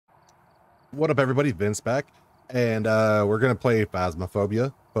What up, everybody? Vince back, and we're gonna play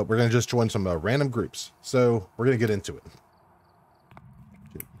Phasmophobia, but we're gonna just join some random groups. So we're gonna get into it.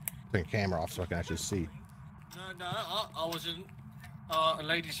 Turn the camera off so I can actually see. No, I wasn't.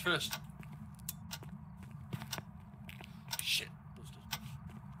 Ladies first. Shit.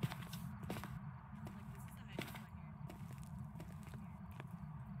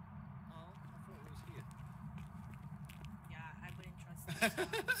 Oh, I thought it was here. Yeah, I wouldn't trust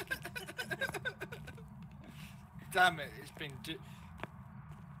this. Damn it, it's been.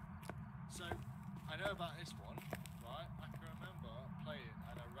 So, I know about this one, right? I can remember playing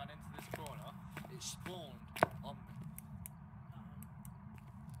and I ran into this corner. It spawned on me.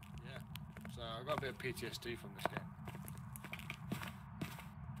 Yeah. So, I got a bit of PTSD from this game.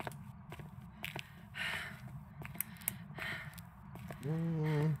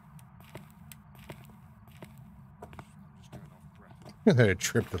 Mm. I'm just going off breath. They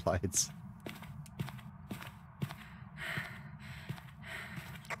trip the lights.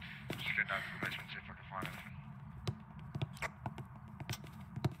 Just get down to the basement, see if I can find anything.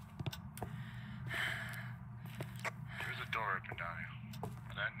 There is a door open down here.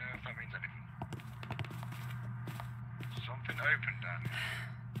 I don't know if that means anything. Something open down here.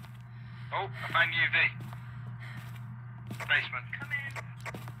 Oh, I found UV. Basement. Come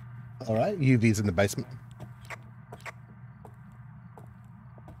in. All right, UV's in the basement.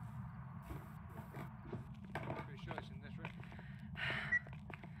 Pretty sure it's in this room.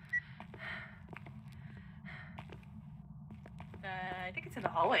 I think it's in the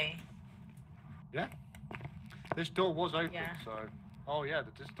hallway. Yeah. This door was open, Yeah. so. Oh yeah,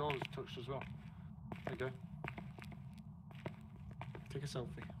 this door was touched as well. There you go. Take a selfie.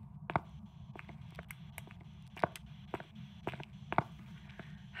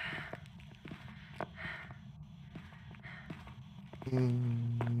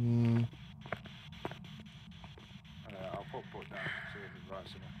 Mm. I'll put down so it's right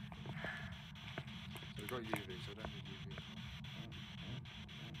somewhere. So we've got UV, so I don't need UV.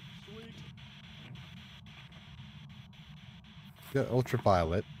 Sweet. Got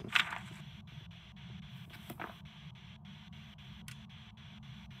ultraviolet.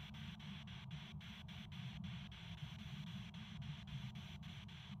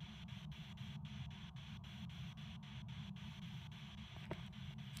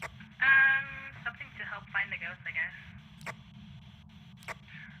 Something to help find the ghost, I guess.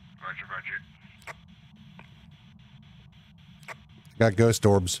 Roger, roger. Got ghost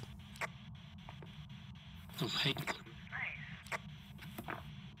orbs. Oh, hey. Nice.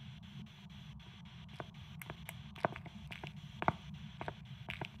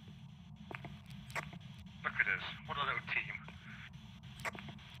 Look at us. What a little team.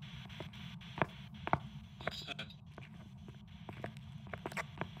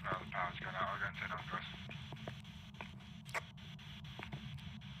 Oh, the power's gone out. I'll go and turn it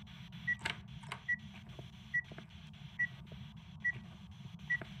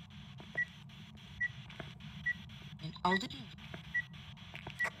on, guys.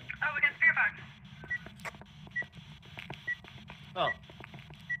 Oh, we got spirit box. Oh.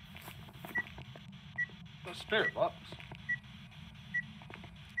 Got a spirit box.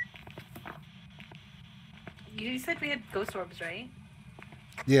 You said we had ghost orbs, right?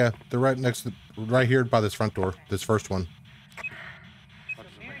 Yeah, they're right next to, right here by this front door. This first one. So That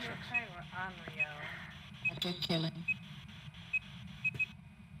doesn't Mary make sense. and I were on Rio. After killing.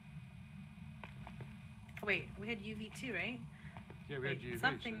 Oh, wait, we had UV too, right? Yeah, we had Wait, UV.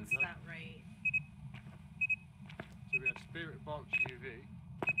 something's so, not right. so we had spirit box UV.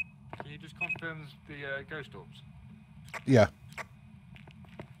 Can you just confirm the ghost orbs? Yeah.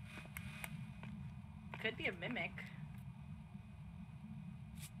 Could be a mimic.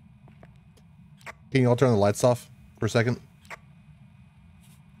 Can you all turn the lights off for a second?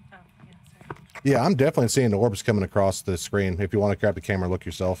 Oh, yeah, sorry. Yeah, I'm definitely seeing the orbs coming across the screen. If you want to grab the camera, look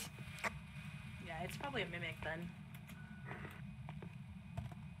yourself. Yeah, it's probably a mimic then.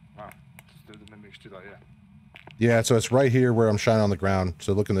 Wow. The mimics do that, yeah. Yeah, so it's right here where I'm shining on the ground.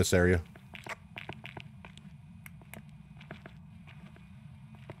 So look in this area.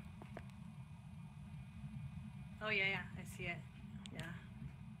 Oh, yeah, I see it. Yeah.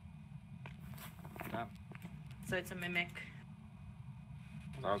 Damn. So it's a mimic.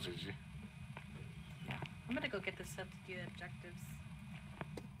 That was easy. Yeah. I'm gonna go get this stuff to do the objectives.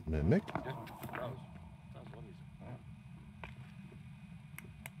 Mimic? Yeah. That was one easy.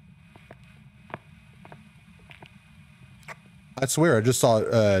 I swear, I just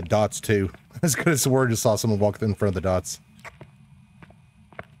saw dots too. I was gonna swear I just saw someone walk in front of the dots.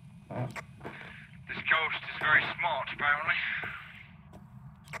 This ghost is very smart, apparently.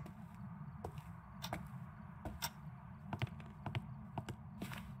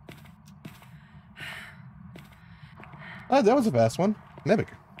 Oh, that was a fast one. Mimic.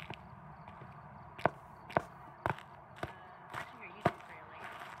 Actually, you're using trailing.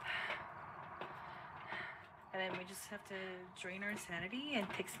 And then we just have to drain our sanity and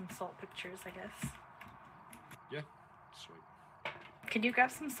take some salt pictures, I guess. Yeah, sweet. Can you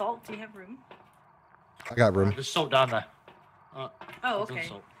grab some salt? Do you have room? I got room. There's salt down there. Oh, I've done okay.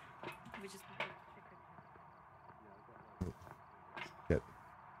 salt. We just need to pick a- Good.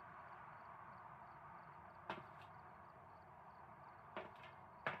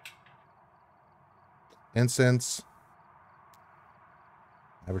 Incense.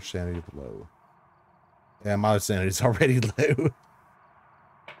 Average sanity low. Yeah, my sanity's already low.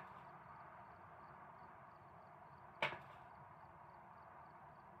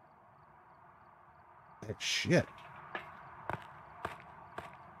 That shit.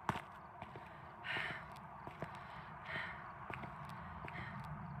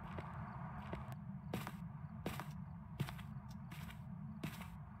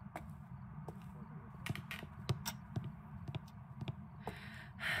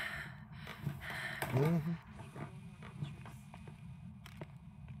 Mhm.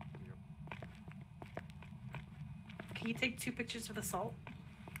 Can you take 2 pictures of the salt?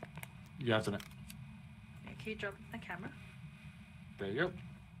 Yeah, I've done it. Yeah, can you drop the camera? There you go.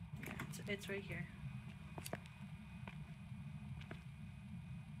 Yeah, it's right here.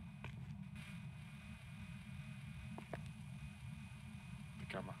 The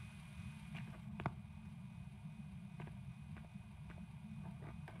camera.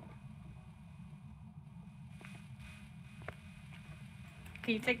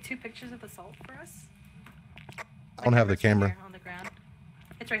 Can you take 2 pictures of the salt for us? I don't have the camera. Right here on the ground.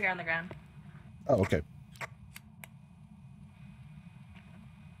 It's right here on the ground. Oh, okay.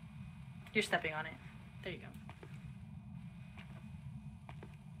 You're stepping on it. There you go.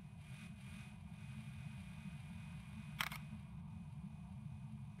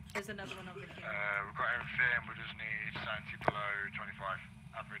 There's another one over here. We've got everything, we just need sanity below 25,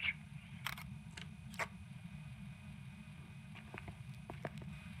 average.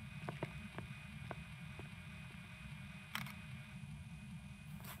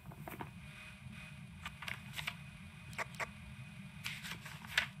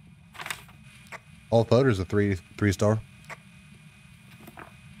 All photos are three star.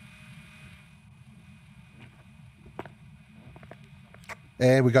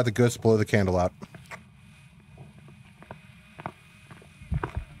 And we got the goods to blow the candle out.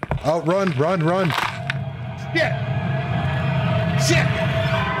 Oh, run, run, run. Shit. Shit.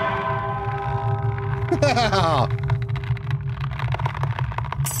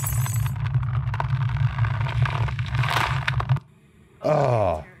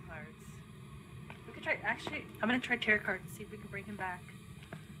 Oh. Tarot cards. We could try. Actually, I'm gonna try tarot cards and see if we can bring him back.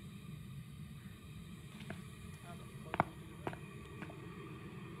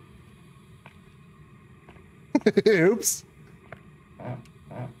 Oops.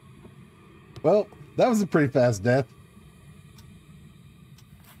 Well, that was a pretty fast death.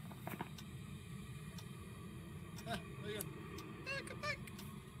 Ah, there you go. Come back.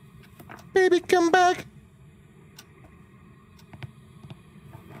 Baby, come back.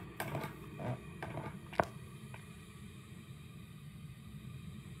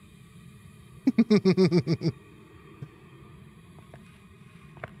 Do you want to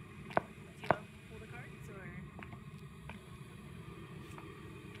pull the cards or?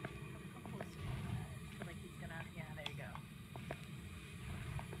 How close are you? I feel like he's gonna. Yeah, there you go.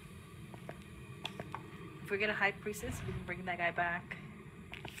 If we get a high priestess, we can bring that guy back.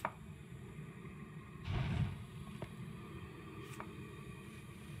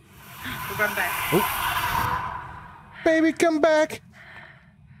 We'll run back. Baby, come back.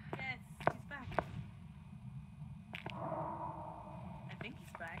 Yes, he's back. I think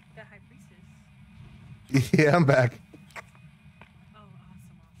he's back. The high priestess. Yeah, I'm back. Oh, awesome.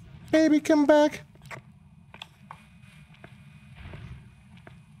 Baby, come back.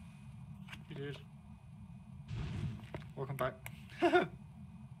 You did. Welcome back.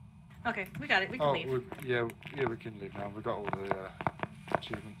 Okay, we got it. We can leave. Yeah, we can leave now. We got all the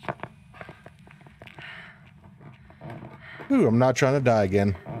achievements. Ooh, I'm not trying to die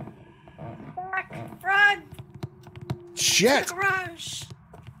again. Back! Run! Shit. To the garage!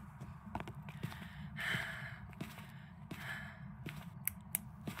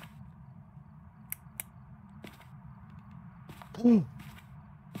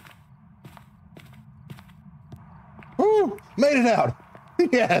 Ooh, made it out.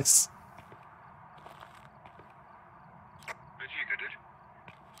 Yes. But you good, dude.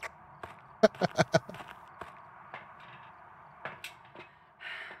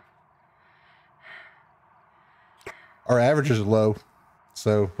 Our average is low,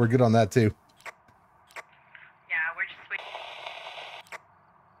 so we're good on that too. Yeah, we're just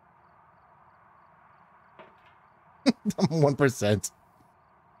waiting. 1%.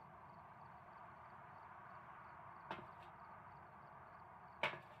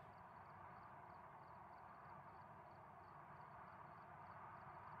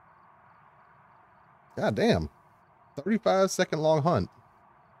 God damn. 35-second long hunt.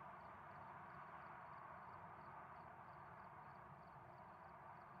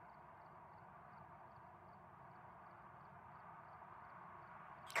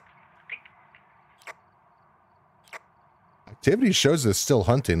 Activity shows it's still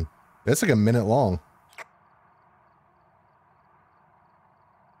hunting. It's like a minute long.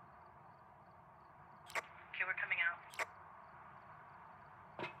 Okay, we're coming out.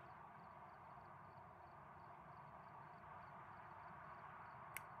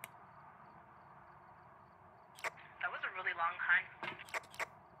 That was a really long hunt.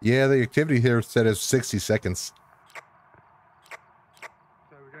 Yeah, the activity here said it's 60 seconds.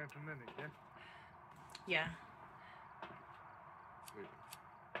 So we're going for mimic, yeah? Yeah. Sweet.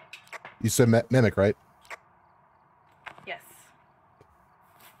 You said mimic, right? Yes.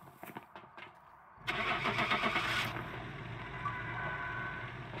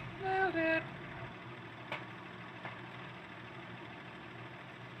 Nailed it.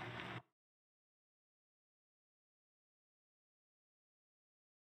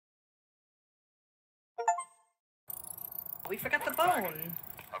 We forgot the bone.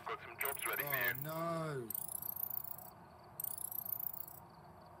 I've got some jobs ready for you. Oh no.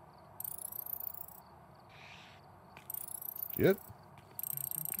 Yep.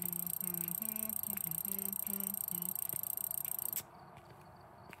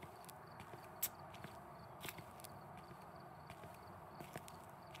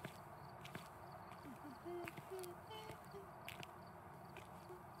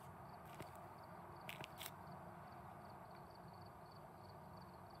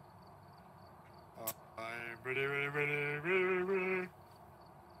 I'm ready.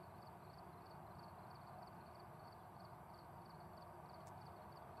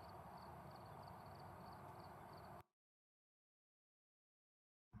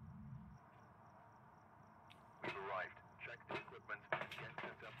 We've arrived. Check the equipment. Get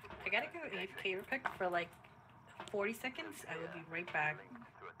set up before I gotta go AFK real quick for like 40 seconds. I will be right back.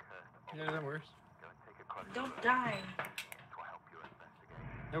 to a cursed Yeah, that works. Go and take a close Don't die. to help you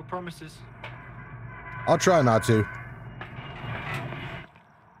investigate. No promises. I'll try not to.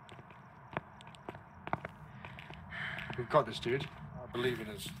 We've got this, dude. I believe in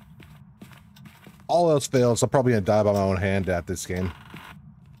us. All else fails, I'm probably gonna die by my own hand at this game.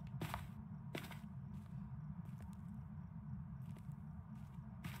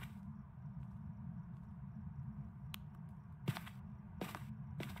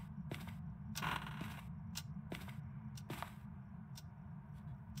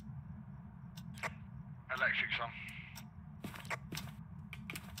 Electric's on.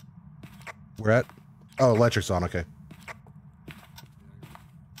 We're at? Oh, electric's on, okay.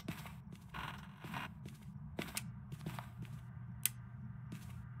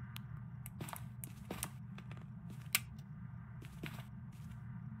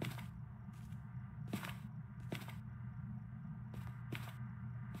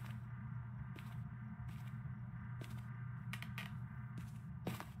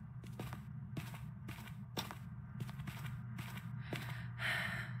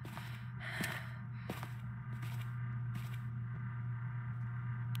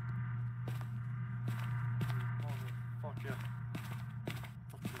 Motherfucker.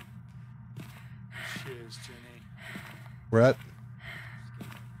 Fucking. Cheers, Jenny. We're at?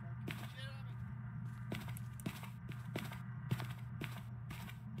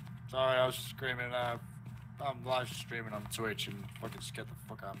 Sorry, I was screaming. I'm live streaming on Twitch and fucking scared the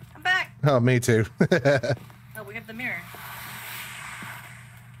fuck out of me. I'm back. Oh, me too. Oh, we have the mirror.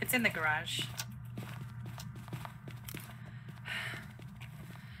 It's in the garage.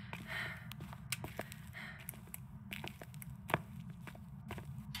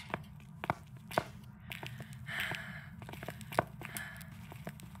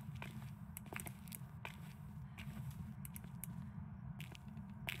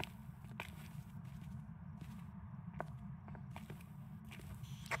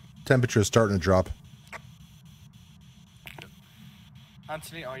 Temperature is starting to drop.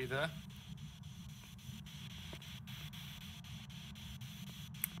 Anthony, are you there?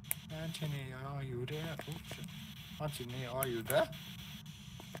 Anthony, are you there? Oh, shit. Anthony, are you there?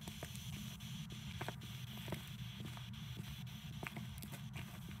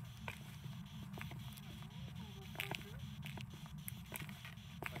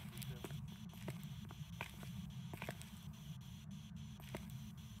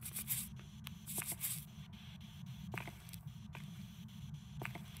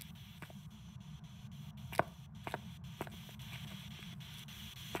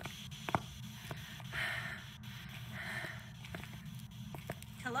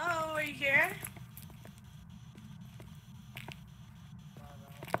 are you here?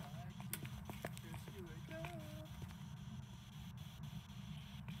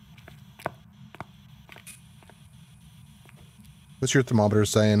 What's your thermometer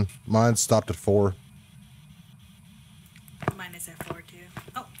saying? Mine stopped at 4. Mine is at 4 too.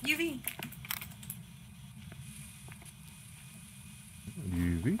 Oh, UV.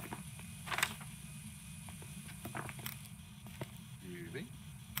 UV. UV.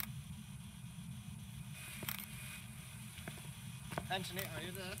 Anthony, are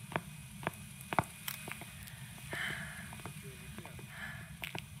you there?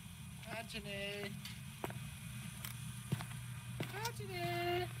 Anthony.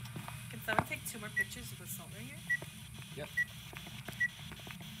 Anthony. Can someone take 2 more pictures of the salt right here? Yep.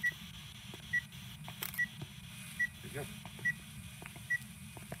 There you go.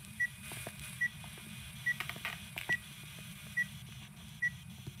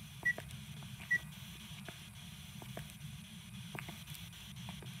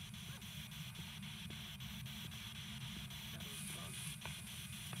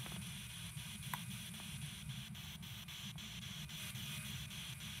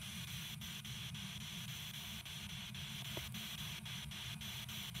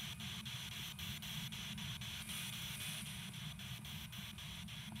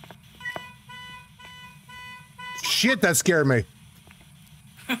 Shit, that scared me.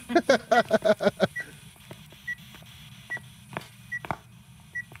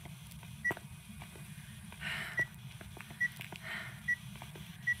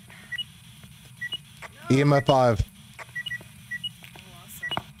 EMF 5. Oh, awesome.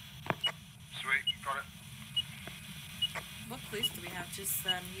 Sweet, got it. What clues do we have? Just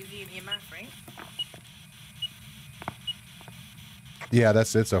UV and EMF, right? Yeah,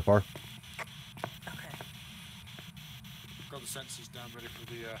 that's it so far. Okay. Got the sensors down ready for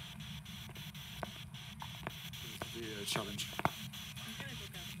the challenge. I'm gonna go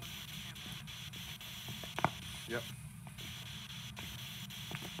grab one more camera. Yep.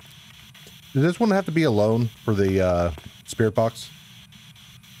 Does this one have to be alone for the spirit box?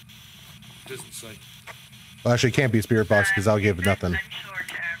 Doesn't say. Well, actually, it can't be spirit box because I'll give nothing. Essential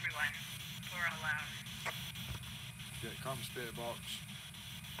to everyone. We're alone. Yeah, it can't be spirit box.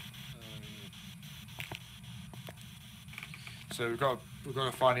 So we've got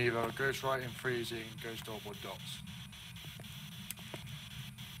to find either ghost writing, freezing, ghost orb, or dots.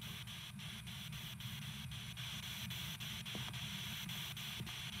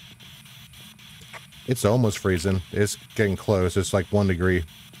 It's almost freezing. It's getting close. It's like 1 degree. Okay.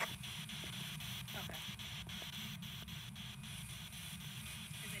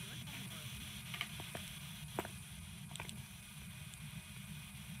 Is anyone on the road?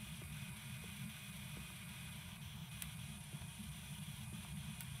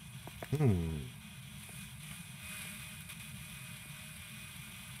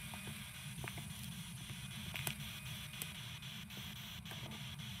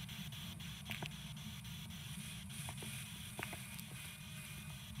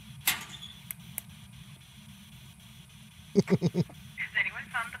 Has anyone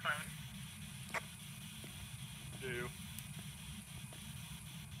found the bone? Do.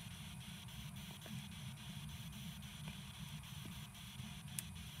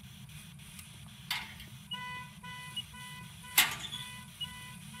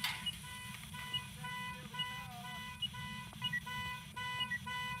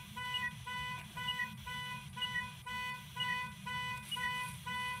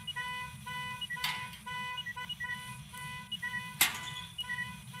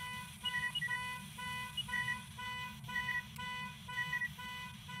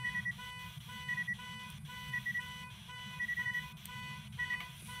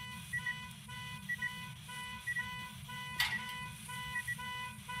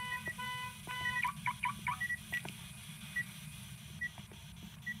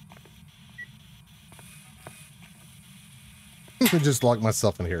 I just locked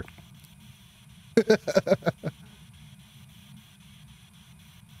myself in here. What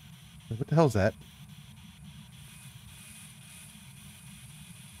the hell is that?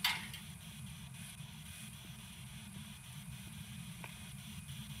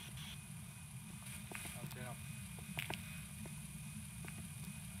 Okay, now.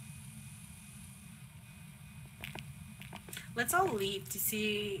 Let's all leave to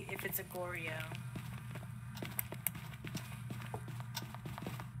see if it's a Goryo.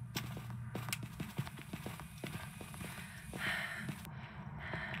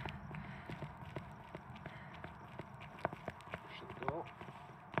 Shut the door.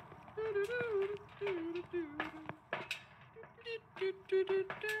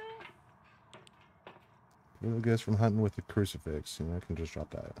 You guys from hunting with the crucifix. You know, I can just drop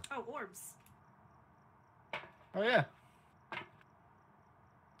that. Oh, orbs. Oh yeah.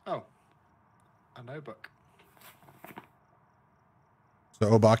 Oh. A no book. So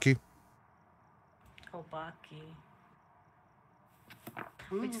Obaki. Obaki.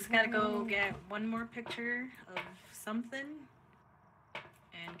 We just gotta go get one more picture of something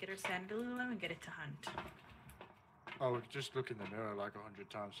and get our sanity low and get it to hunt. Oh, just look in the mirror like 100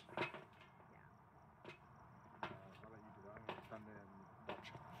 times. I'll let you do that. I'm gonna stand there and watch.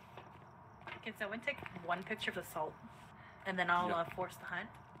 Okay, so I'm gonna take one picture of the salt, and then I'll Yeah. force the hunt.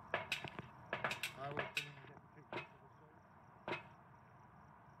 I will come and get the picture for the soul.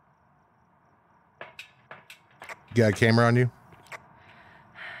 You got a camera on you?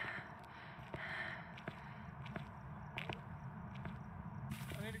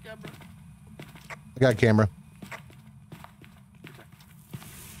 I need a camera. I got a camera. Okay.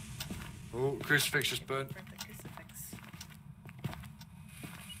 Oh, crucifix just burnt. Burnt the crucifix.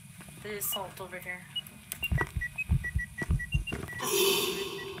 There's salt over here.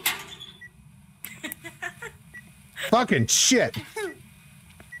 Fucking shit.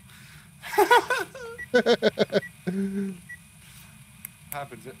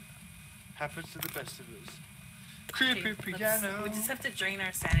 Happens. It happens to the best of us. Creepy Okay, piano. we just have to drain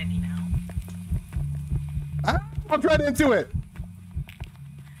our sanity now. I'm right into it.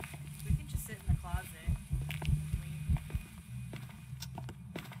 We can just sit in the closet.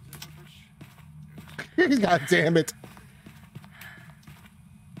 And wait. God damn it.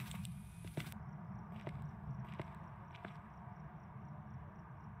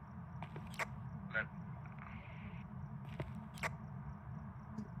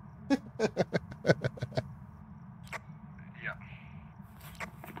 Yeah.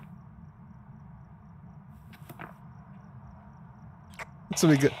 So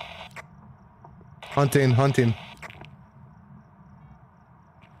we get hunting.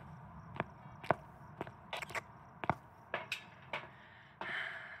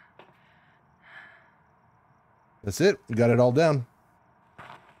 That's it. We got it all down.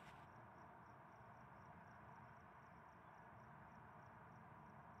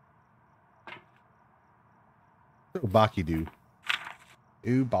 Ubaki do.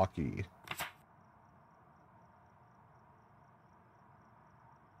 Ubaki.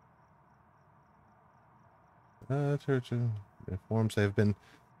 The forms have been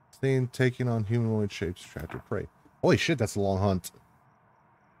seen taking on humanoid shapes to attract their prey. Holy shit, that's a long hunt.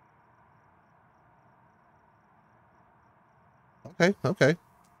 Okay.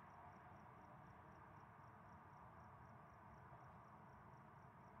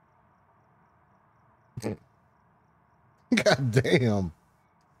 God damn.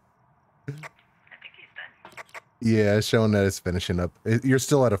 I think he's done. Yeah, it's showing that it's finishing up. You're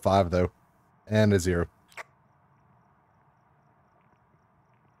still at a 5 though, and a 0.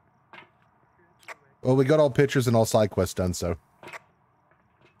 Well, we got all pictures and all side quests done, so.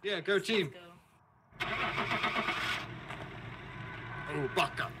 Yeah, go team. Let's go. Oh,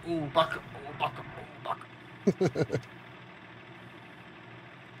 baka. Oh, baka. Oh, baka. Oh, baka.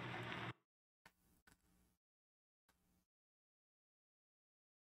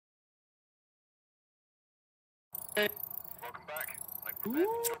 Welcome back. I prepared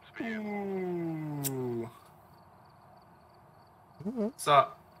some jobs for you. Ooh. What's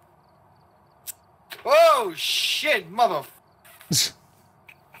up? Oh shit, mother.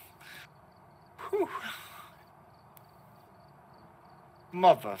 Whew.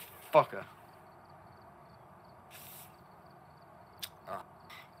 Motherfucker. Ah.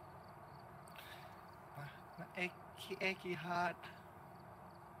 My achy heart.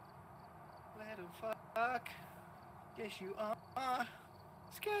 Little fuck. Yes, you are.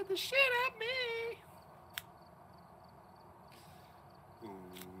 Scared the shit out of me. Ooh.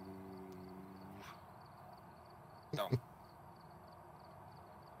 No.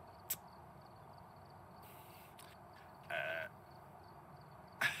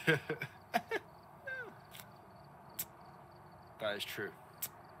 That is true.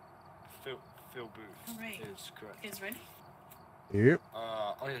 Phil Booth Alright. is correct. You guys ready? Yep.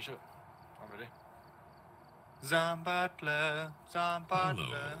 Oh yeah, sure. I'm ready. Zambutler.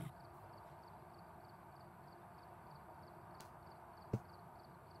 Hello.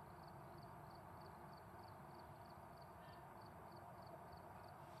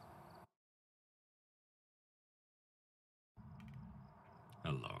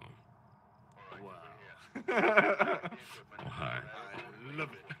 Hello. Wow. Oh, hi. I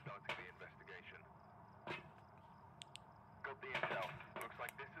love it. Starting the investigation. Got the intel. Looks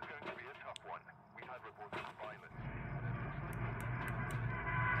like this is going to be a tough one. We've had reports of violence.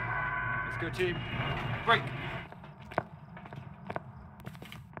 Let's go team. Break.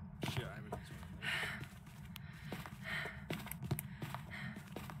 Shit, I haven't used one.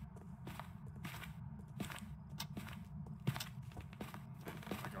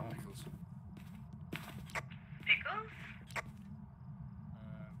 I got pickles. Pickles?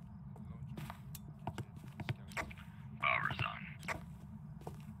 Power's on.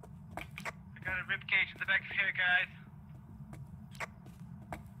 I got a rib cage in the back of here, guys.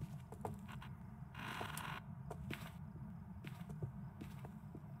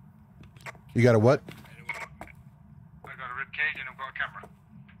 You got a what? I got a rib cage and I've got a camera.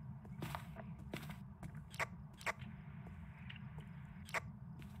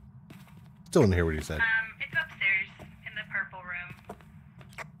 Still didn't hear what he said. It's upstairs in the purple room.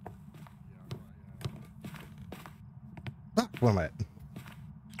 Ah, where am I at?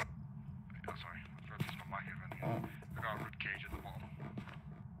 Oh, sorry. I forgot to use my microphone. I got a rib cage at the bottom.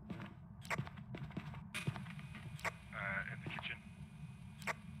 In the kitchen.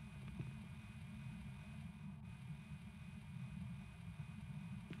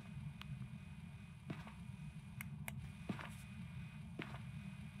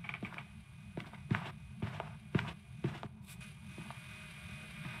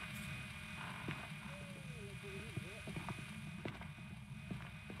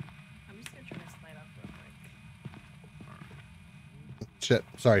 I'm just gonna turn this light off real quick. Shit,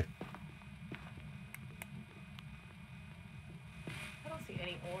 sorry. I don't see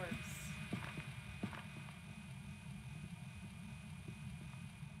any orbs.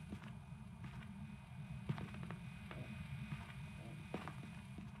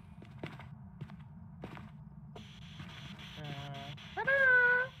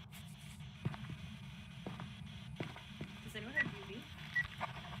 Does anyone have UV?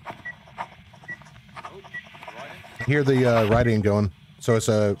 Oh, right. I hear the writing going, so it's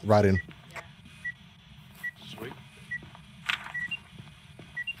writing. Yeah. Sweet.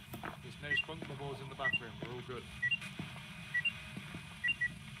 There's no spunk bubbles in the bathroom. We're all good.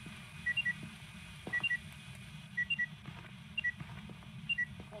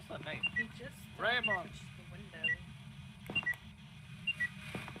 What's that name? He just Raymond. touched the window.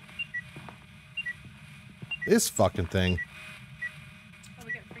 This fucking thing. Oh,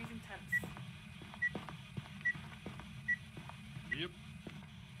 we got freezing temps. Yep.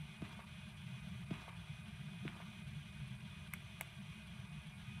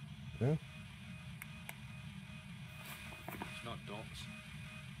 Yeah. It's not dots.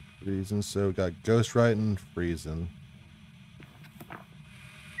 Freezing, so we got ghost writing, freezing.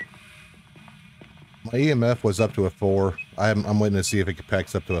 My EMF was up to a 4. I'm waiting to see if it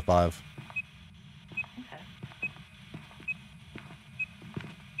packs up to a 5. Okay.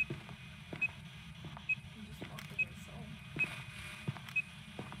 I'm just walking my soul.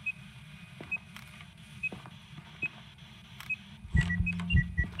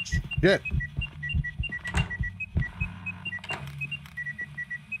 Shit.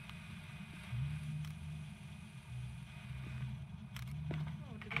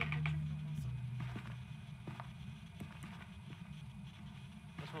 Oh, did we get pictures?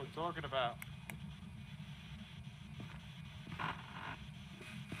 That's what we're talking about.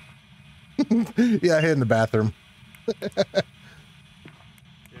 Yeah, I hid in the bathroom. Yeah,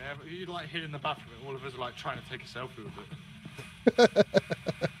 but you like hid in the bathroom and all of us are like trying to take a selfie with it. Like,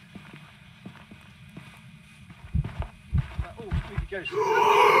 oh, spooky ghost.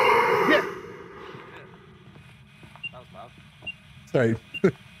 Yeah. That was loud. Sorry.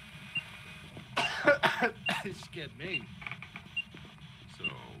 It scared me. So,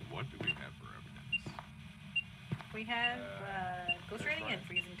 what do we have for evidence? We have ghost writing and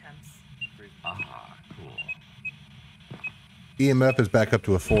freezing temps. Aha, cool. EMF is back up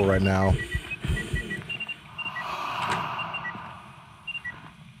to a 4 right now.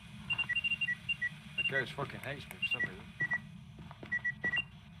 The ghost fucking hates me for some reason.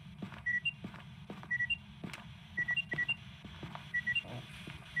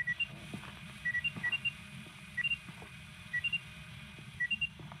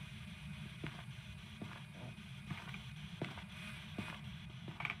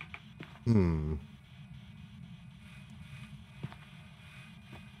 Hmm.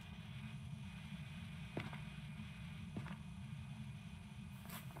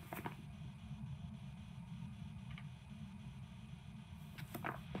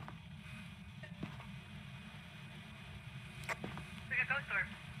 We got ghost orb.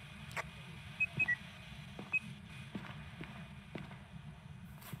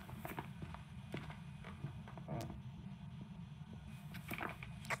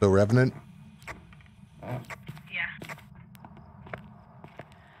 So Revenant. Yeah.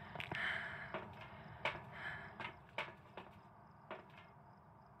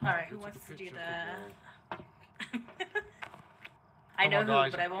 Alright, who Who took wants a to do picture the... of the wall? I Come know on, who,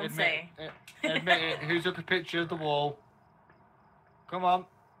 guys, but I won't admit say. It, admit it. Who took a picture of the wall? Come on.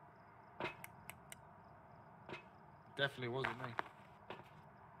 Definitely wasn't me.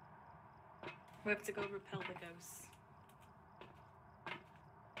 We have to go repel the ghosts.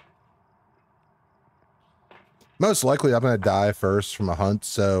 Most likely, I'm gonna die first from a hunt,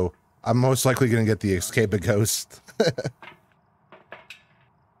 so I'm most likely gonna get the escape a ghost. Yeah,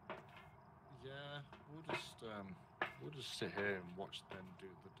 we'll just sit here and watch them do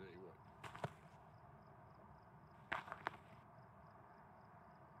the dirty work.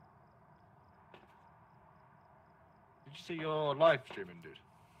 Did you see your live streaming, dude?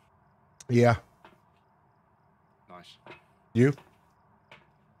 Yeah. Nice. You?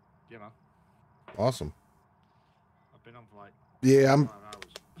 Yeah, man. Awesome. I've been on for like Yeah, 5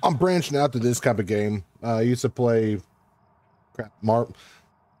 hours. I'm branching out to this type of game. I used to play I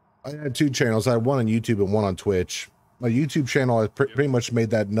had 2 channels. I had one on YouTube and one on Twitch. My YouTube channel, I pretty much made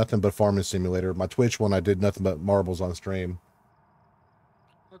that nothing but farming simulator. My Twitch one, I did nothing but marbles on stream.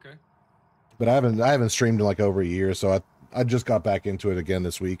 Okay. But I haven't streamed in like over a year, so I just got back into it again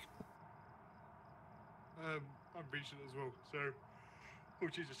this week. I'm recent as well, so oh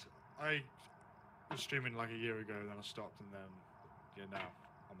Jesus, I was streaming like a year ago, then I stopped, and then yeah, now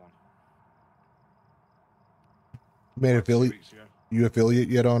I'm on. Made Like 2 affiliate? weeks ago. You affiliate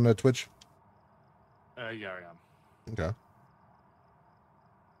yet on Twitch? Yeah, I am. Okay.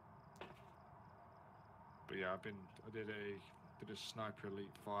 But yeah, I did a Sniper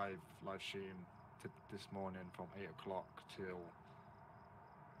Elite 5 live stream this morning from 8 o'clock till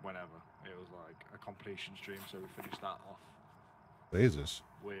whenever. It was like a completion stream, so we finished that off Jesus.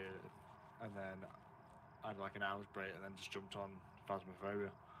 and then I had like an hour's break, and then just jumped on Phasmophobia,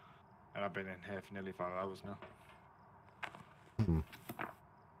 and I've been in here for nearly 5 hours now.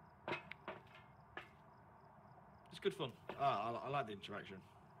 It's good fun. I like the interaction.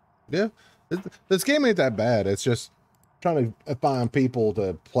 Yeah, this game ain't that bad. It's just trying to find people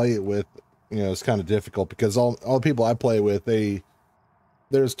to play it with. You know, it's kind of difficult because all the people I play with,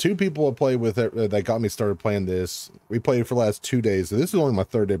 there's 2 people I play with that got me started playing this. We played for the last 2 days. So this is only my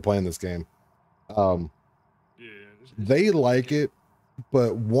 3rd day playing this game. Yeah, they like it,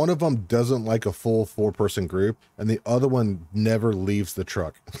 but one of them doesn't like a full 4-person group, and the other one never leaves the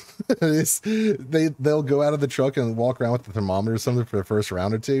truck. They'll go out of the truck and walk around with the thermometer or something for the first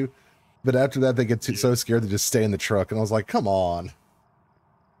round or 2, but after that they get so scared they just stay in the truck. And I was like, come on.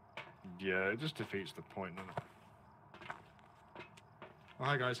 Yeah, it just defeats the point, doesn't it? Oh,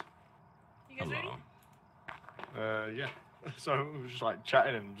 hi guys. You guys ready? Yeah. So we were just like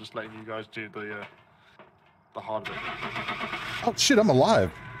chatting and just letting you guys do the hard bit. Oh shit, I'm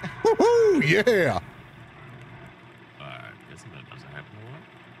alive. Woohoo! Yeah. Guessing that doesn't happen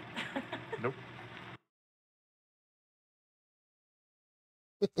a lot. Nope.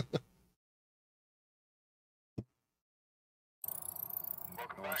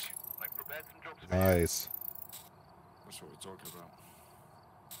 Nice. Nice. That's what we're talking about.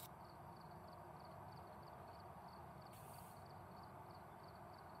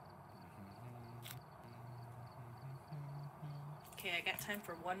 Okay, I got time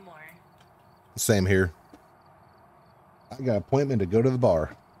for one more. Same here. I got an appointment to go to the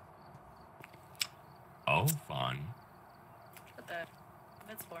bar. Oh, fun. What the?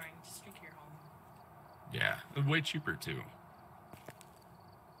 That's boring. Just drink at your home. Yeah, way cheaper too.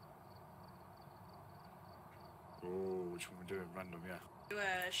 Oh, which one we're doing? Random, yeah. Do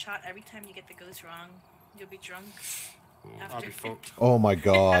a shot every time you get the ghost wrong. You'll be drunk. I'll be fucked. Oh my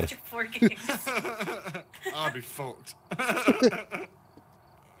god. After 4 games. I'll be fucked.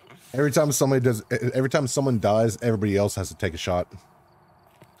 Every time someone dies, everybody else has to take a shot.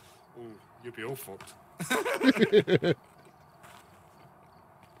 Oh, you'll be all fucked.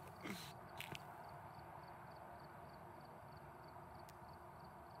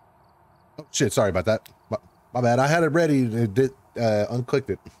 Oh shit, sorry about that. My bad. I had it ready and it did unclicked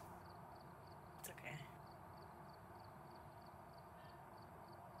it. It's okay.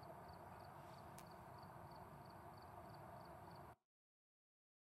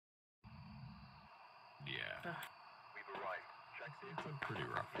 Yeah. It's a pretty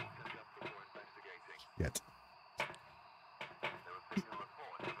rough one. Yet.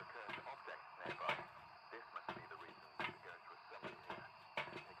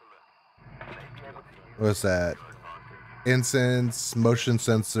 What's that? Incense, motion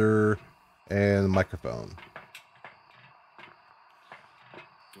sensor, and microphone.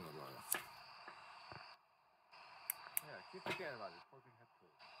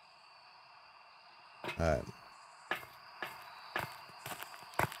 Alright.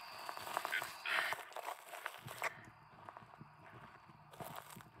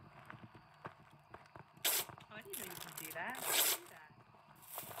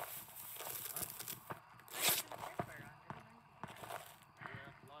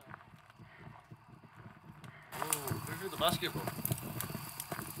 basketball.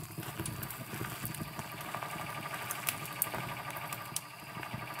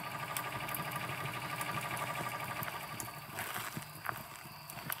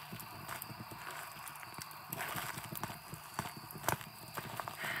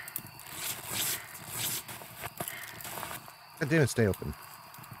 God damn it, stay open.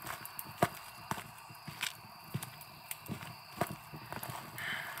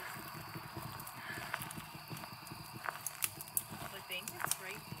 I think it's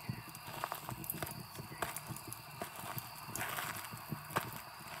right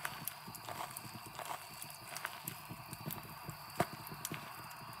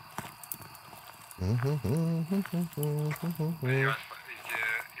here. You guys,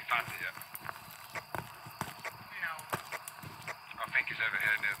 you found it yet? No. I think it's over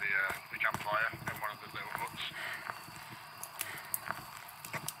here near the campfire in one of the little huts.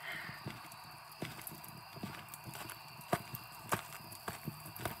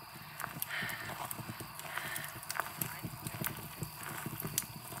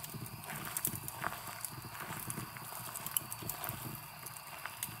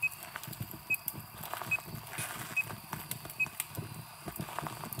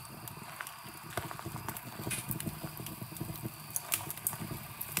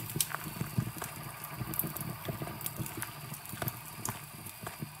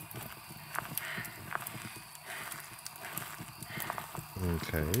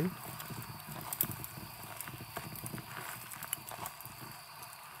 Okay.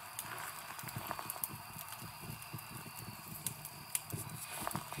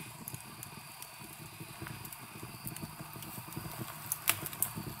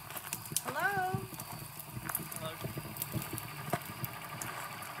 Hello? Hello.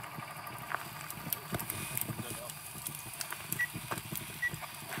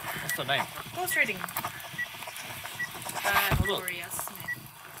 What's the name? Ghost rating. Oh, look. Gloria Smith.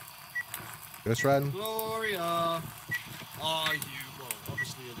 Ghost riding? Gloria, are you? Well,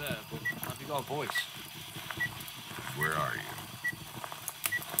 obviously you're there, but have you got a voice? Where are you?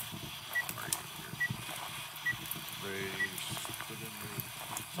 Are you here? Please, within me.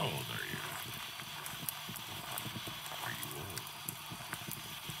 How old are you? Are you old?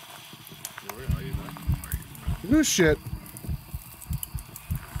 Gloria, are you there? Are you friendly? Good shit.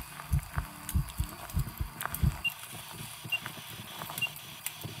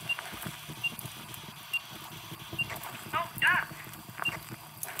 Oh, duck!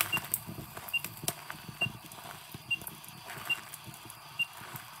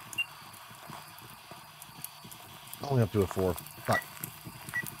 Only up to a 4. Fuck.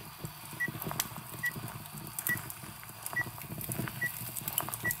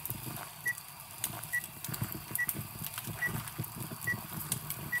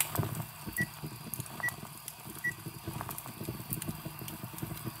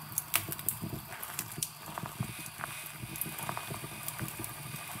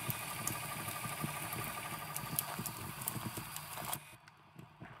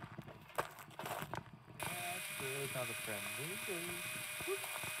 That's good, not a friendly ghost.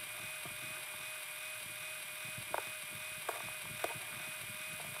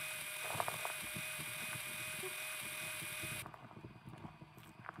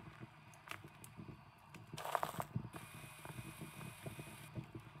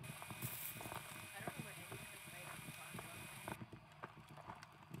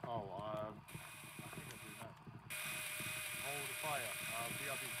 Oh, I think I do now. Hold the fire.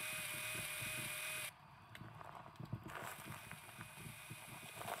 BRB.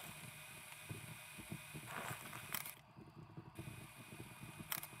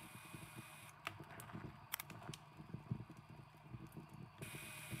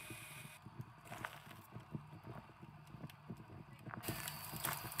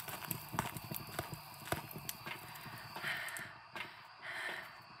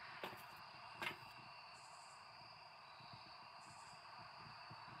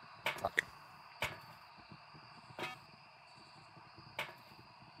 Fuck.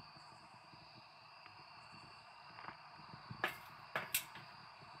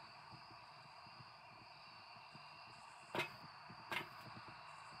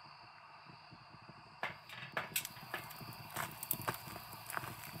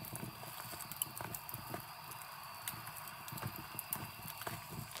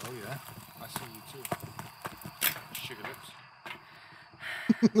 Oh yeah, I see you too. Sugar lips.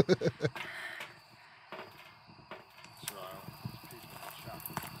 So, people in the chat.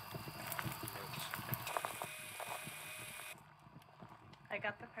 Lips. I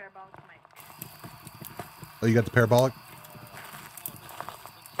got the parabolic mic. Oh, you got the parabolic?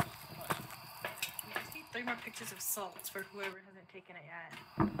 We just need 3 more pictures. patches of salt for whoever hasn't taken it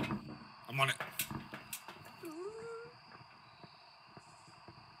yet. I'm on it.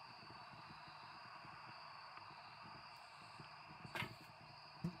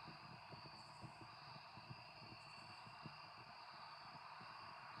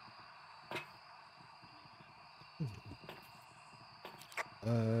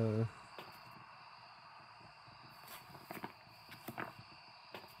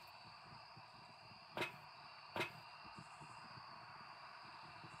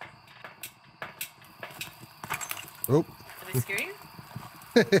 Oh. Did they scare you?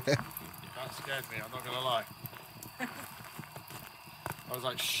 That scared me, I'm not gonna lie. I was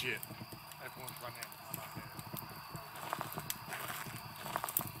like, shit. Everyone's running. I'm out here.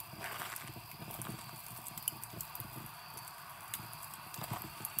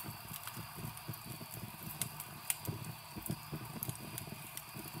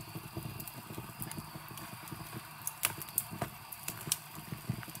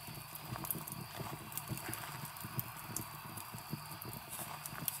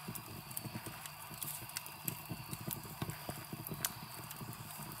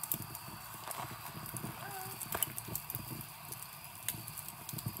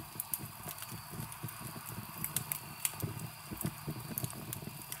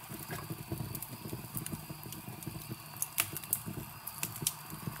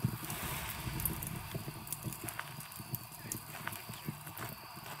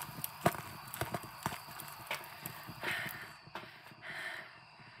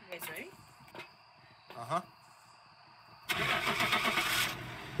 You guys ready? Uh-huh.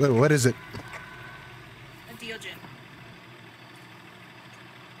 Wait, what is it? A Diogen.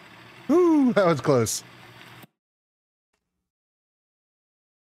 Ooh, that was close.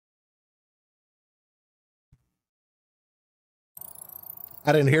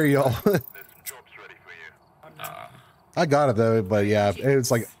 I didn't hear y'all. There's some jobs ready for you. I got it though, but yeah, it was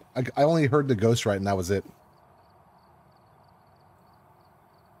like I only heard the ghost right, and that was it.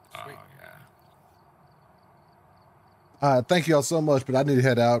 Sweet. Yeah. Thank you all so much, but I need to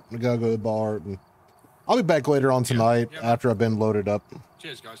head out. I gotta go to the bar, and I'll be back later on tonight yeah, after I've been loaded up.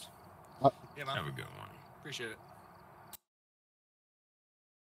 Cheers, guys. Yeah, man. Have a good one. Appreciate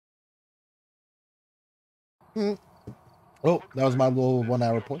it. Oh, that was my little 1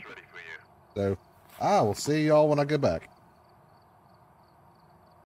 hour play. Ready for you. So I will see y'all when I get back.